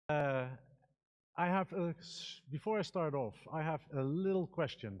I have before I start off, I have a little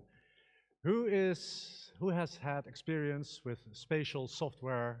question. Who has had experience with spatial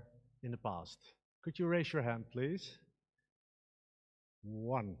software in the past? Could you raise your hand, please?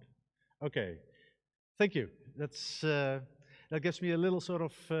 One. Okay. Thank you. That gives me a little sort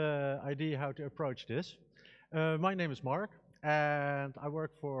of idea how to approach this. My name is Mark, and I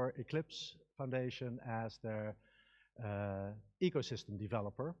work for Eclipse Foundation as their ecosystem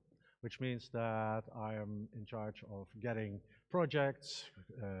developer, which means that I am in charge of getting projects,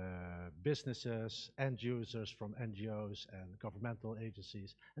 businesses, end users from NGOs and governmental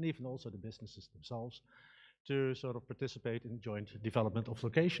agencies, and even also the businesses themselves, to sort of participate in joint development of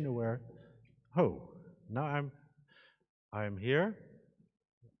location-aware. Oh, now I'm here,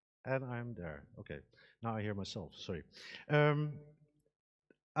 and I'm there. Okay, now I hear myself. Sorry.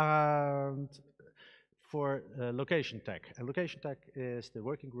 And for LocationTech. And LocationTech is the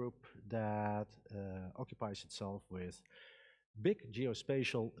working group that occupies itself with big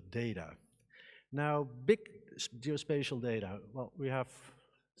geospatial data. Now, big geospatial data, well, we have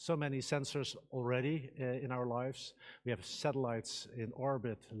so many sensors already in our lives. We have satellites in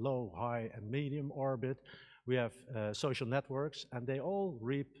orbit, low, high, and medium orbit. We have social networks, and they all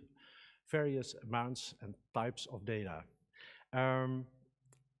reap various amounts and types of data. And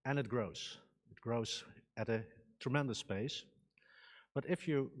it grows. It grows at a tremendous pace. But if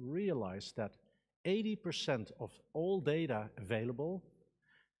you realize that 80% of all data available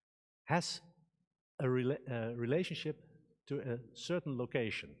has a relationship to a certain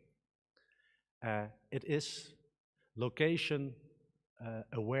location. It is location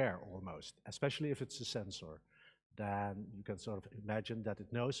aware almost, especially if it's a sensor. Then you can sort of imagine that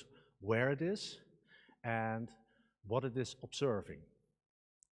it knows where it is and what it is observing.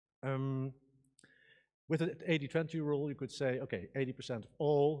 With an 80-20 rule, you could say, okay, 80% of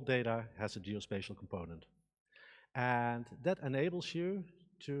all data has a geospatial component. And that enables you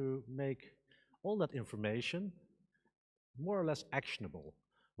to make all that information more or less actionable,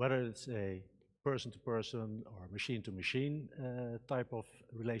 whether it's a person-to-person or machine-to-machine type of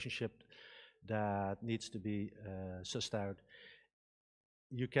relationship that needs to be sussed out.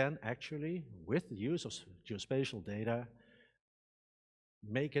 You can actually, with the use of geospatial data,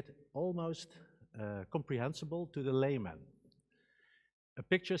 make it almost comprehensible to the layman. A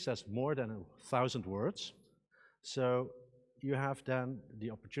picture says more than 1,000 words, so you have then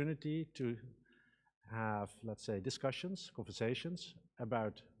the opportunity to have, let's say, discussions, conversations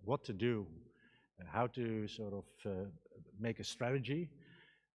about what to do, how to sort of make a strategy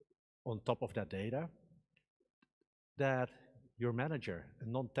on top of that data that your manager, a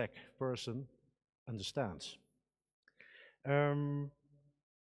non-tech person, understands.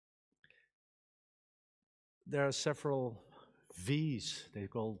 There are several V's, they're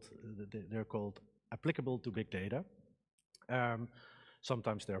called applicable to big data.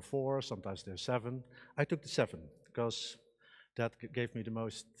 Sometimes there are 4, sometimes there are 7. I took the 7 because that gave me the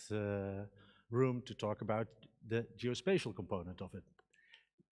most room to talk about the geospatial component of it.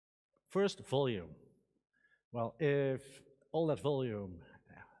 First, volume. Well, if all that volume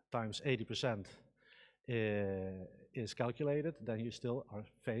times 80% is calculated, then you still are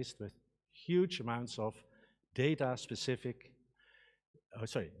faced with huge amounts of data-specific,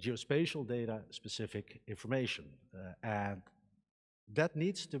 geospatial data-specific information. And that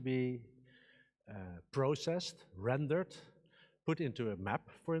needs to be processed, rendered, put into a map,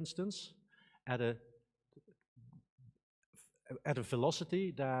 for instance, at a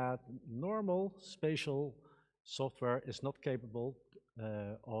velocity that normal spatial software is not capable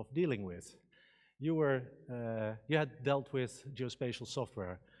of dealing with. You had dealt with geospatial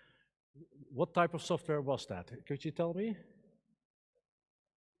software. What type of software was that? Could you tell me?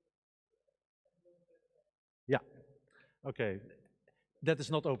 Yeah, okay. That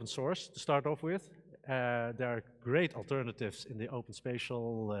is not open source to start off with. There are great alternatives in the open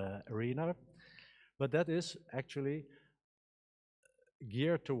spatial arena, but that is actually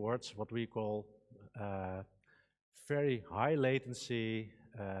geared towards what we call very high latency,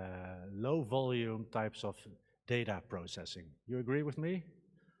 low volume types of data processing. You agree with me?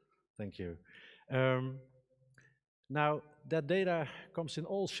 Thank you. Now, that data comes in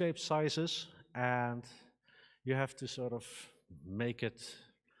all shapes, sizes, and you have to sort of make it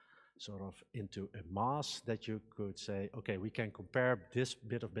sort of into a mass that you could say, okay, we can compare this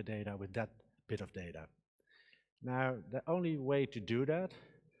bit of the data with that bit of data. Now, the only way to do that,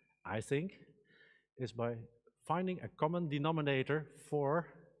 I think, is by finding a common denominator for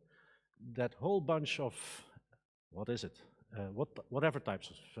that whole bunch of, what is it? Whatever types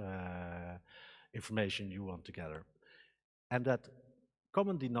of information you want together. And that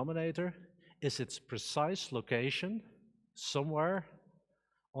common denominator is its precise location somewhere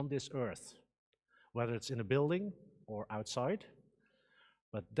on this earth, whether it's in a building or outside,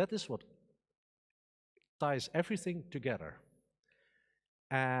 but that is what ties everything together.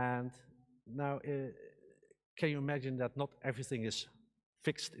 And now, can you imagine that not everything is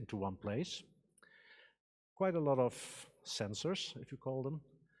fixed into one place? Quite a lot of sensors, if you call them,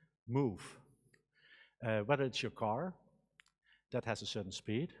 move. Whether it's your car that has a certain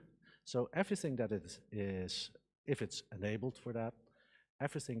speed, so everything that it is, if it's enabled for that,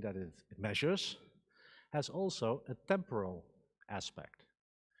 everything that it measures has also a temporal aspect.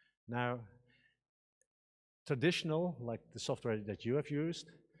 Now, traditional, like the software that you have used,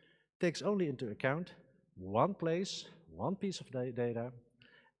 takes only into account one place, one piece of data,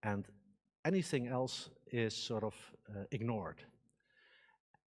 and anything else is sort of ignored.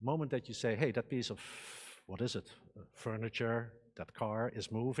 The moment that you say, hey, that piece of, what is it, furniture, that car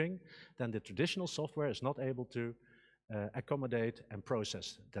is moving, then the traditional software is not able to accommodate and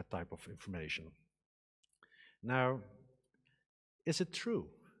process that type of information. Now, is it true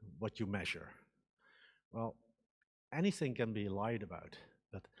what you measure? Well, anything can be lied about,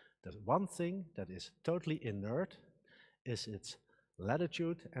 but the one thing that is totally inert is its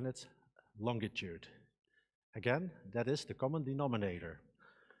latitude and its longitude. Again, that is the common denominator.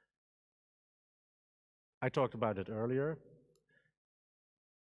 I talked about it earlier.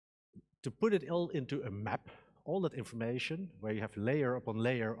 To put it all into a map, all that information, where you have layer upon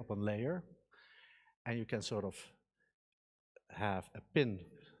layer upon layer, and you can sort of have a pin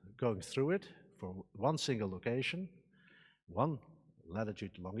going through it for one single location, one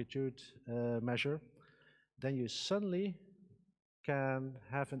latitude, longitude measure, then you suddenly can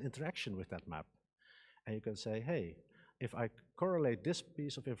have an interaction with that map. And you can say, hey, if I correlate this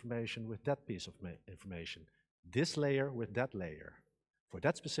piece of information with that piece of information, this layer with that layer, for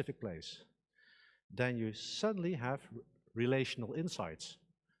that specific place, then you suddenly have relational insights.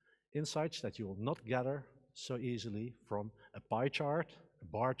 Insights that you will not gather so easily from a pie chart, a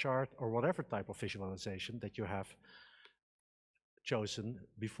bar chart, or whatever type of visualization that you have chosen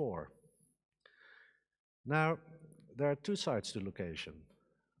before. Now, there are two sides to location.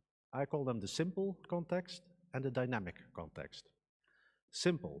 I call them the simple context and the dynamic context.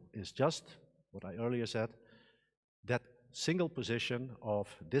 Simple is just what I earlier said, that single position of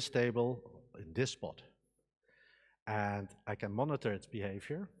this table in this spot. And I can monitor its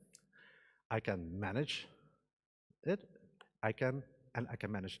behavior. I can manage it. I can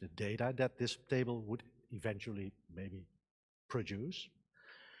manage the data that this table would eventually maybe produce.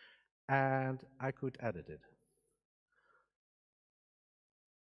 And I could edit it.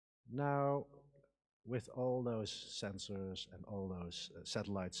 Now, with all those sensors and all those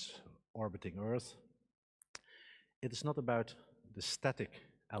satellites orbiting Earth, it is not about the static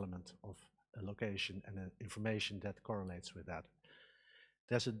element of a location and the information that correlates with that.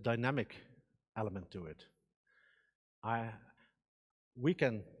 There's a dynamic element to it. We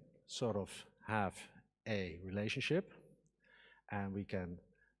can sort of have a relationship, and we can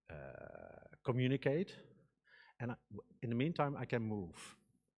communicate, and in the meantime I can move.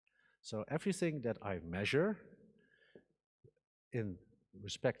 So everything that I measure in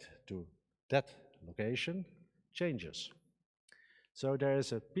respect to that location changes. So there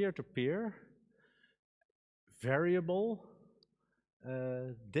is a peer-to-peer variable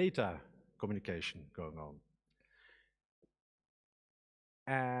data communication going on.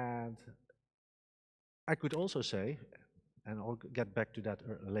 And I could also say, and I'll get back to that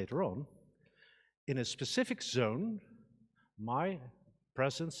later on, in a specific zone, my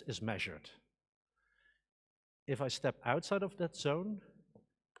presence is measured. If I step outside of that zone,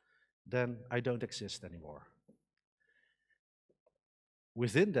 then I don't exist anymore.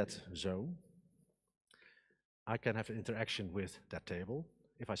 Within that zone, I can have an interaction with that table.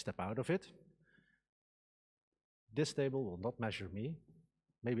 If I step out of it, this table will not measure me.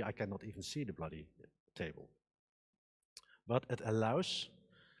 Maybe I cannot even see the bloody table. But it allows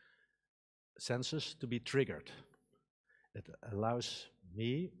sensors to be triggered. It allows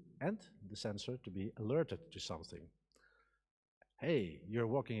me and the sensor to be alerted to something. Hey, you're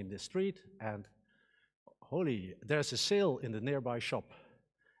walking in the street and holy, there's a sale in the nearby shop,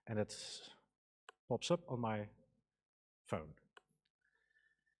 and it pops up on my phone.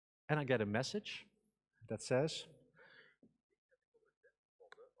 And I get a message that says,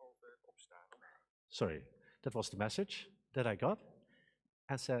 sorry, that was the message that I got,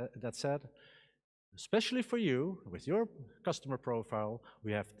 and that said, especially for you, with your customer profile,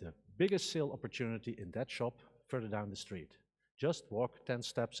 we have the biggest sale opportunity in that shop further down the street. Just walk 10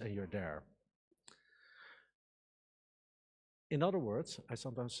 steps and you're there. In other words, I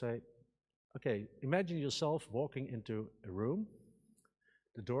sometimes say, okay, imagine yourself walking into a room,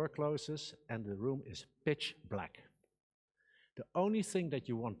 the door closes, and the room is pitch black. The only thing that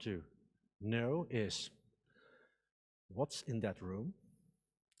you want to know is what's in that room.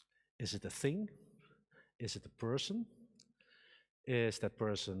 Is it a thing? Is it a person? Is that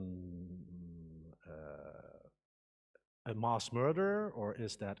person a mass murderer, or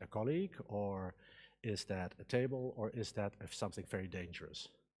is that a colleague, or is that a table, or is that something very dangerous?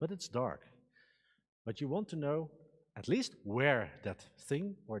 But it's dark. But you want to know at least where that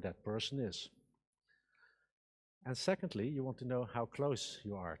thing or that person is. And secondly, you want to know how close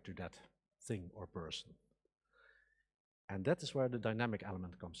you are to that thing or person. And that is where the dynamic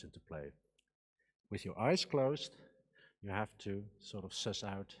element comes into play. With your eyes closed, you have to sort of suss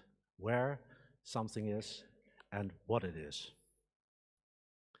out where something is and what it is.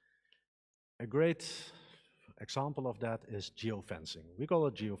 A great example of that is geofencing. We call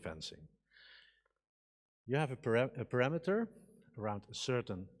it geofencing. You have a parameter around a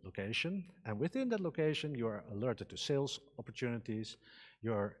certain location, and within that location you are alerted to sales opportunities.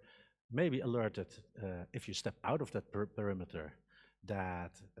 You're maybe alerted if you step out of that perimeter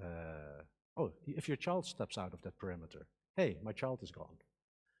that, if your child steps out of that perimeter, hey, my child is gone.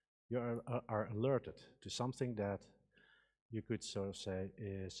 You are alerted to something that you could sort of say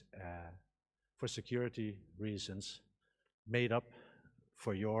is, for security reasons, made up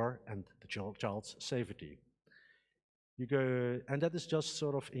for your and the child's safety. You go, and that is just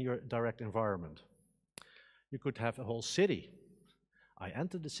sort of in your direct environment. You could have a whole city. I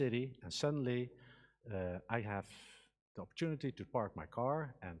enter the city and suddenly I have the opportunity to park my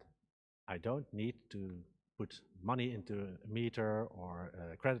car, and I don't need to put money into a meter or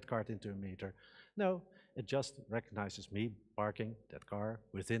a credit card into a meter. No, it just recognizes me parking that car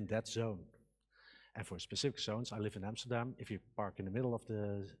within that zone. And for specific zones, I live in Amsterdam. If you park in the middle of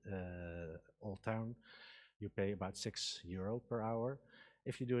the old town, you pay about €6 per hour.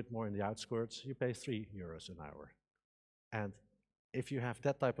 If you do it more in the outskirts, you pay €3 an hour. And if you have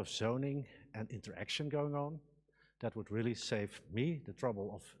that type of zoning and interaction going on, that would really save me the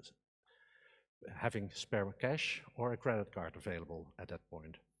trouble of having spare cash or a credit card available at that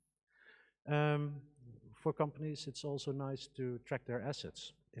point. For companies, it's also nice to track their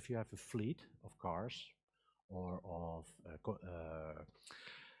assets. If you have a fleet of cars or of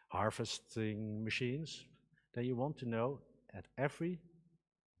harvesting machines, then you want to know at every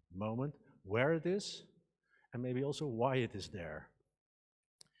moment where it is and maybe also why it is there.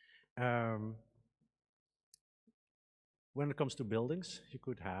 When it comes to buildings, you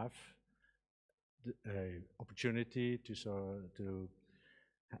could have an opportunity to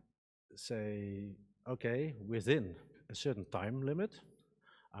say, okay, within a certain time limit,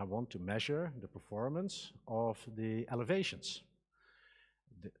 I want to measure the performance of the elevations.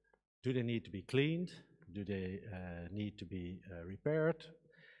 Do they need to be cleaned? Do they need to be repaired?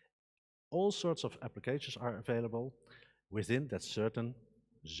 All sorts of applications are available within that certain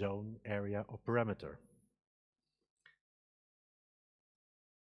zone, area, or parameter.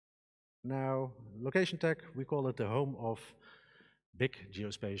 Now, LocationTech, we call it the home of big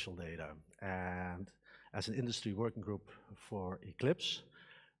geospatial data. And as an industry working group for Eclipse,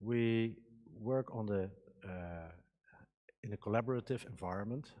 we work on in a collaborative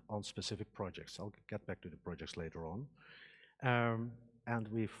environment on specific projects. I'll get back to the projects later on. And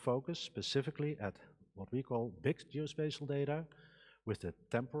we focus specifically at what we call big geospatial data with the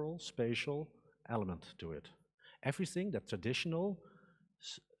temporal spatial element to it. Everything that traditional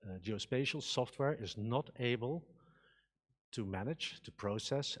geospatial software is not able to manage, to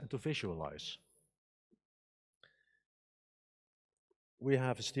process, and to visualize. We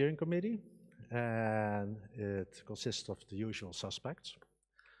have a steering committee, and it consists of the usual suspects.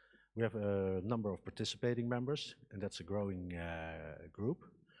 We have a number of participating members, and that's a growing group.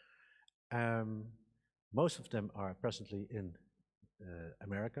 Most of them are presently in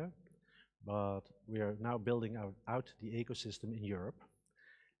America, but we are now building out the ecosystem in Europe.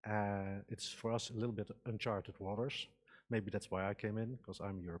 It's for us a little bit uncharted waters. Maybe that's why I came in, because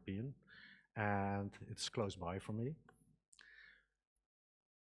I'm European, and it's close by for me.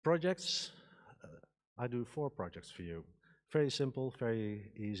 Projects, I do 4 projects for you. Very simple,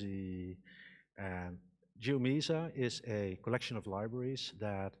 very easy. And GeoMesa is a collection of libraries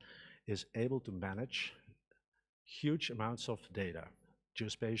that is able to manage huge amounts of data,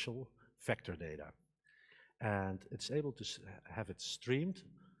 geospatial vector data. And it's able to have it streamed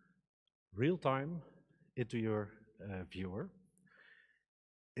real time into your viewer.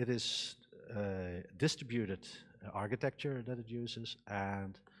 It is a distributed architecture that it uses,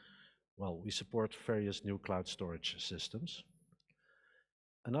 and well, we support various new cloud storage systems.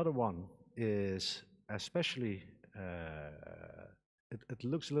 Another one is especially, it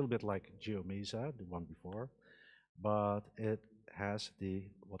looks a little bit like GeoMesa, the one before, but it has the,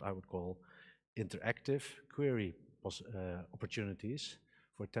 what I would call, interactive query opportunities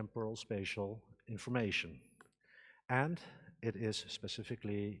for temporal spatial information. And it is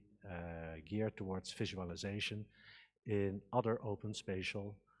specifically geared towards visualization in other open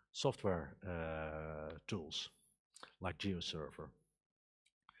spatial software tools, like GeoServer.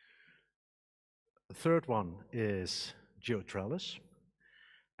 The third one is GeoTrellis,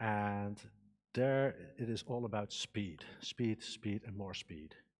 and there it is all about speed, speed, and more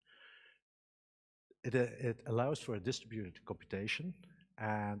speed. It allows for a distributed computation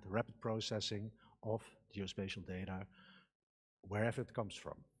and rapid processing of geospatial data wherever it comes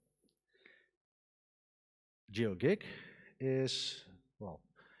from. GeoGig is, well,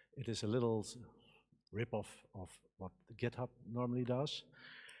 it is a little rip-off of what GitHub normally does.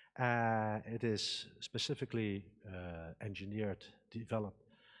 It is specifically engineered, developed,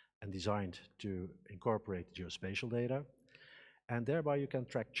 and designed to incorporate geospatial data. And thereby you can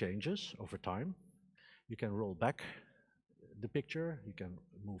track changes over time. You can roll back the picture, you can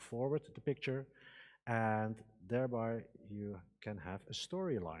move forward the picture, and thereby you can have a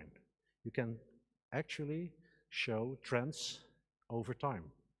storyline. You can actually show trends over time.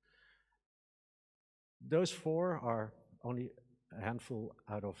 Those four are only a handful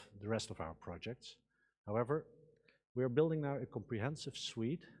out of the rest of our projects. However, we are building now a comprehensive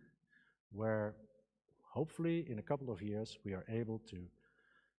suite where hopefully in a couple of years we are able to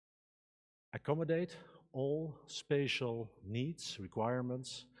accommodate all spatial needs,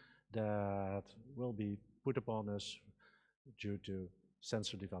 requirements that will be put upon us due to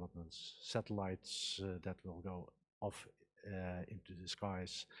sensor developments, satellites that will go off into the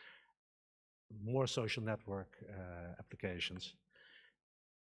skies, more social network applications.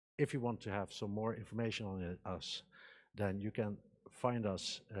 If you want to have some more information on us, then you can find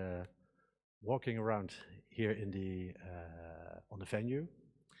us walking around here in the on the venue.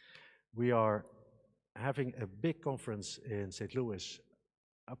 We are having a big conference in St. Louis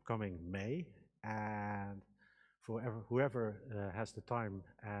upcoming May, and for whoever has the time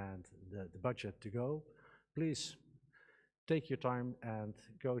and the budget to go, please take your time and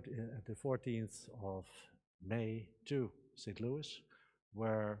go to, at the 14th of May to St. Louis,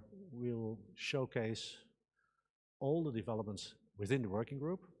 where we'll showcase all the developments within the working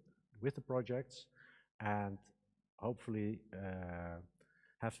group, with the projects, and hopefully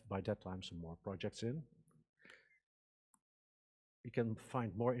have by that time some more projects in. You can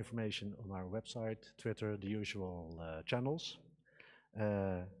find more information on our website, Twitter, the usual channels.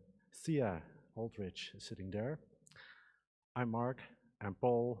 Thea Aldrich is sitting there. I'm Mark, and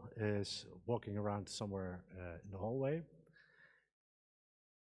Paul is walking around somewhere in the hallway.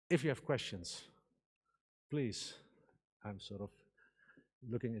 If you have questions, please, I'm sort of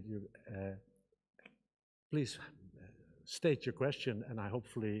looking at you, please state your question, and I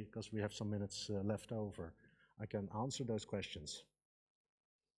hopefully, because we have some minutes left over, I can answer those questions.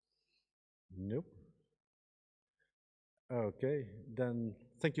 Nope. Okay, then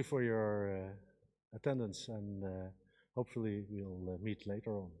thank you for your attendance, and hopefully we'll meet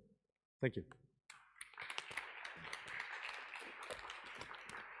later on. Thank you.